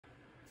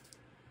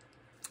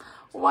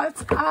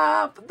What's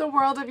up, the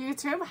world of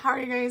YouTube? How are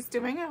you guys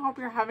doing? I hope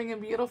you're having a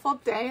beautiful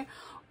day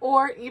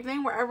or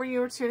evening wherever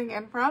you are tuning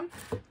in from.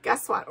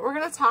 Guess what? We're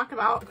going to talk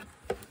about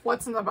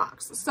what's in the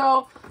box.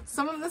 So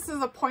some of this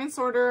is a points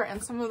order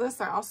and some of this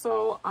I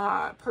also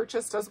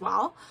purchased as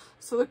well.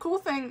 So the cool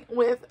thing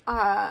with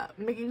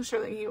making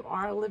sure that you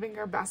are living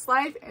your best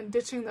life and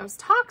ditching those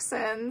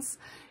toxins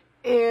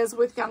is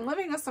with Young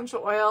Living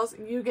essential oils,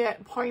 you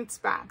get points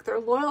back.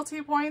 They're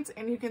loyalty points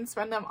and you can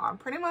spend them on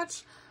pretty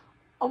much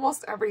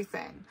almost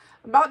everything.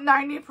 About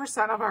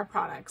 90% of our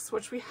products,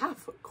 which we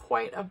have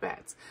quite a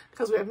bit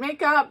because we have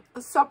makeup,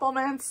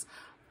 supplements,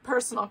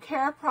 personal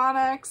care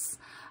products,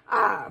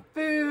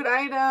 food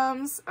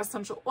items,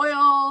 essential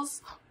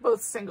oils,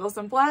 both singles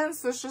and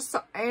blends. There's just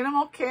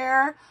animal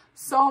care,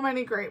 so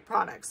many great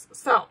products.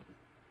 So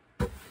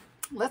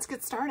let's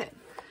get started.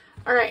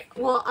 All right,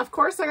 well, of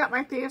course I got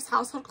my Thieves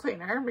household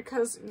cleaner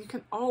because you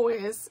can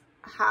always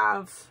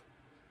have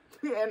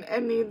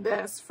and need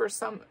this for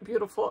some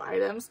beautiful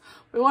items.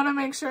 We want to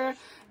make sure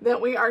that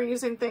we are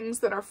using things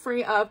that are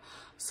free of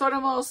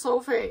sodium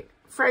sulfate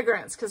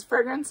fragrance, because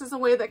fragrance is a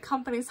way that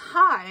companies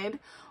hide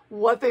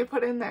what they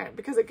put in there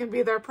because it can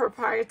be their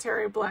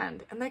proprietary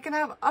blend and they can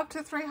have up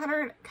to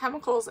 300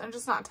 chemicals and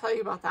just not tell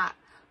you about that.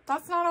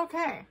 That's not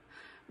okay,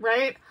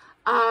 right?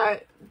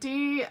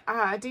 DHEA.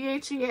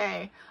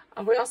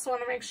 We also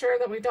want to make sure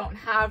that we don't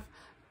have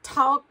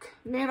talc,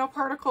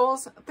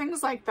 nanoparticles,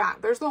 things like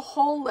that. There's a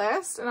whole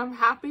list and I'm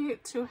happy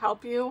to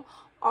help you.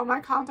 All my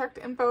contact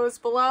info is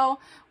below.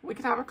 We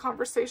can have a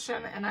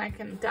conversation and I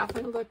can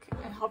definitely look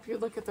and help you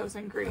look at those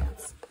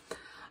ingredients.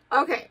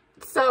 Okay,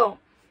 so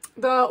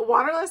the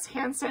waterless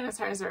hand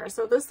sanitizer.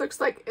 So this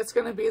looks like it's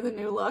going to be the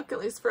new look, at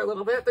least for a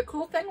little bit. The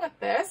cool thing with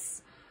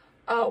this,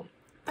 oh,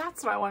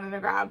 that's what I wanted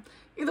to grab.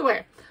 Either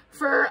way,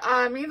 for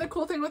me, the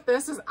cool thing with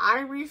this is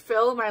I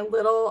refill my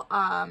little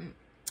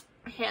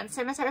hand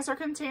sanitizer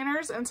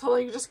containers until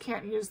you just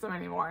can't use them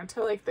anymore,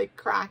 until like they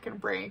crack and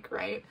break,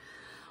 right?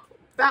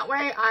 That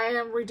way I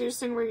am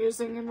reducing,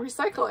 reusing, and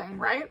recycling,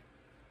 right?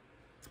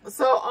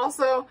 So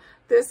also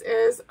this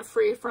is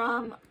free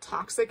from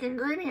toxic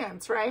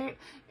ingredients, right?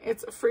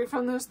 It's free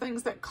from those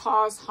things that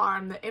cause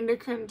harm, the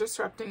endocrine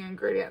disrupting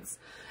ingredients.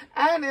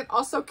 And it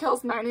also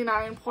kills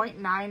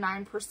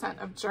 99.99%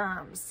 of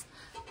germs.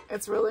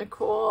 It's really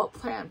cool,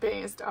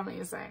 plant-based,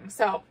 amazing.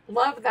 So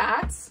love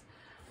that.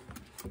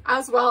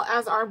 As well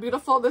as our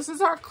beautiful, this is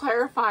our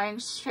clarifying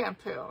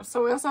shampoo.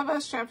 So we also have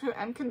a shampoo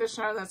and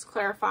conditioner that's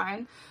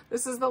clarifying.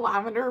 This is the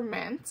lavender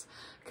mint.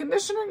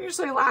 Conditioner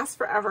usually lasts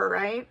forever,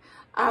 right?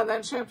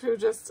 Then shampoo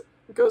just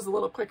goes a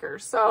little quicker.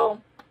 So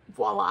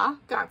voila,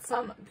 got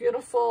some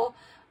beautiful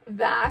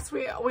that.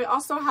 We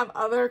also have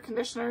other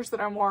conditioners that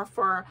are more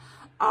for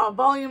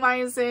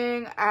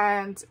volumizing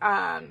and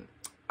a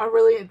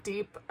really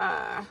deep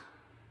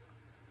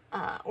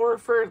or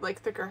for like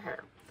thicker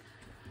hair.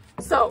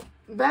 So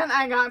then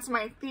I got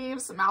my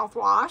Thieves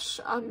mouthwash.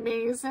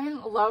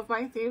 Amazing. Love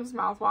my Thieves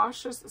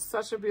mouthwash. Just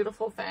such a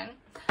beautiful thing.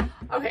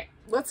 Okay,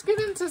 let's get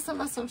into some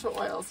essential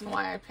oils and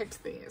why I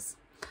picked these.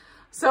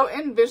 So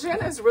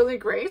Envision is really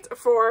great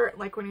for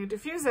like when you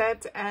diffuse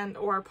it and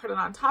or put it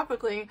on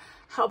topically,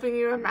 helping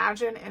you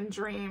imagine and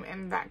dream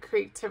and that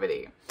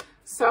creativity.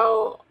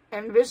 So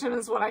Envision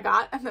is what I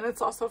got, and then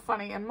it's also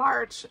funny in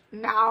March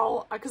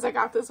now, because I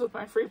got this with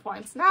my free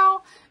points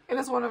now, it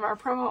is one of our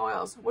promo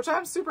oils, which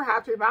I'm super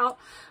happy about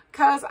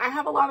because I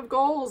have a lot of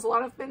goals, a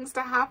lot of things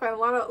to happen, a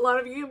lot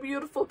of you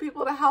beautiful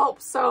people to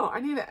help, so I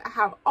need to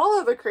have all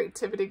of the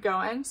creativity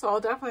going, so I'll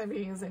definitely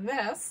be using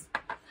this.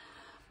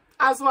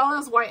 As well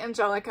as White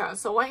Angelica.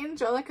 So White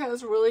Angelica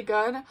is really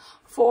good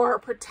for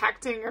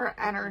protecting your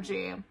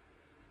energy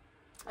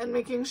and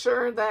making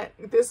sure that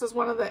this is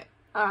one of the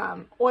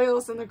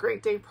oils in the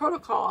Great Day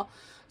Protocol.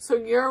 So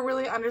you're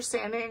really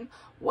understanding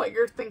what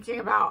you're thinking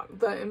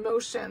about, the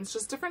emotions,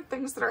 just different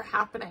things that are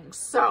happening.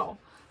 So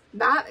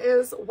that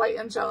is White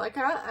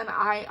Angelica, and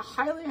I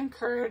highly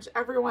encourage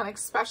everyone,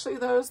 especially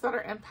those that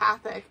are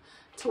empathic,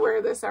 to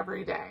wear this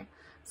every day.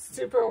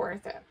 Super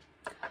worth it.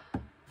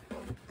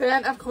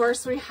 Then of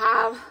course we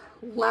have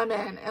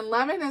lemon, and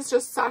lemon is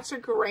just such a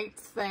great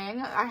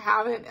thing. I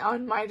have it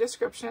on my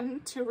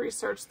description to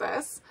research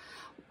this.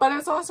 But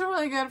it's also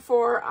really good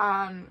for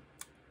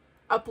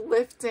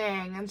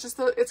uplifting and just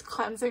its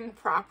cleansing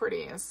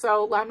properties.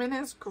 So lemon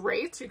is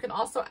great. You can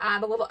also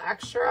add a little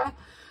extra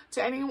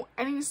to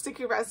any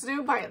sticky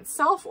residue by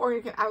itself, or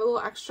you can add a little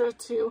extra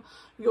to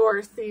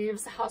your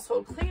Thieves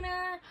household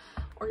cleaner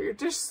or your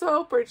dish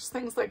soap or just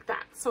things like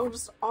that. So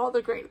just all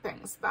the great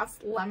things. That's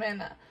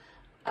lemon.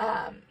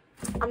 And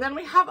then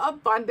we have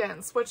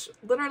abundance, which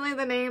literally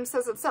the name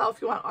says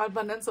itself. You want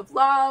abundance of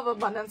love,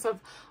 abundance of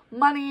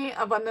money,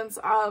 abundance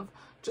of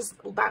just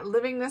that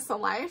livingness in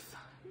life.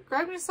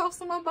 Grab yourself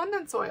some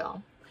abundance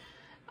oil.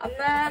 And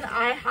then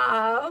I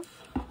have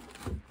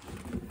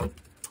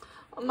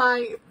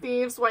my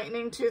Thieves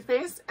whitening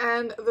toothpaste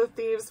and the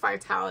Thieves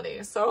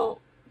Vitality. So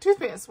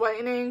toothpaste,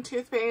 whitening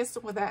toothpaste,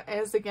 that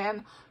is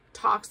again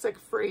toxic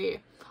free.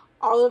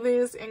 All of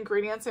these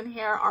ingredients in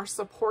here are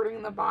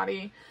supporting the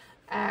body,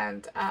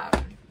 and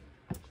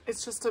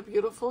it's just a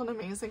beautiful and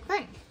amazing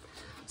thing.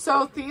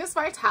 So Thea's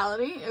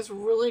Vitality is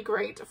really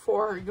great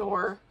for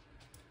your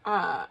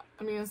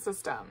immune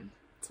system.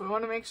 So we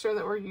want to make sure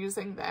that we're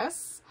using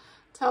this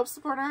to help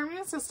support our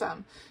immune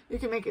system. You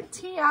can make a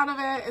tea out of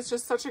it. It's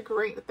just such a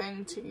great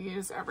thing to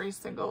use every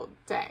single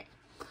day.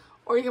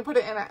 Or you can put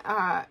it in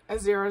a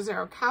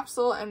 0-0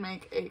 capsule and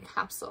make a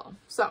capsule.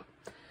 So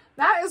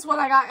that is what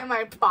I got in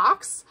my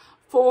box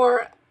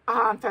for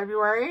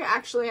February.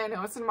 Actually, I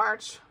know it's in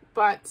March,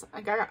 but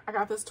I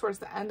got this towards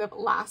the end of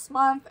last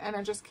month and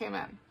it just came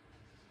in.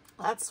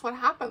 That's what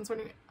happens when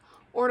you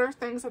order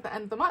things at the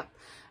end of the month.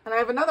 And I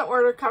have another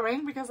order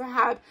coming because they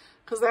had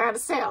a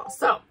sale.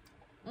 So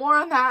more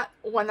on that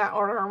when that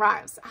order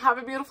arrives. Have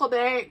a beautiful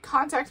day.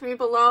 Contact me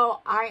below.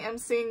 I am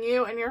seeing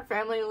you and your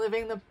family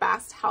living the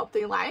best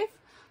healthy life.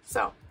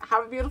 So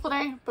have a beautiful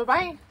day.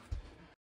 Bye-bye.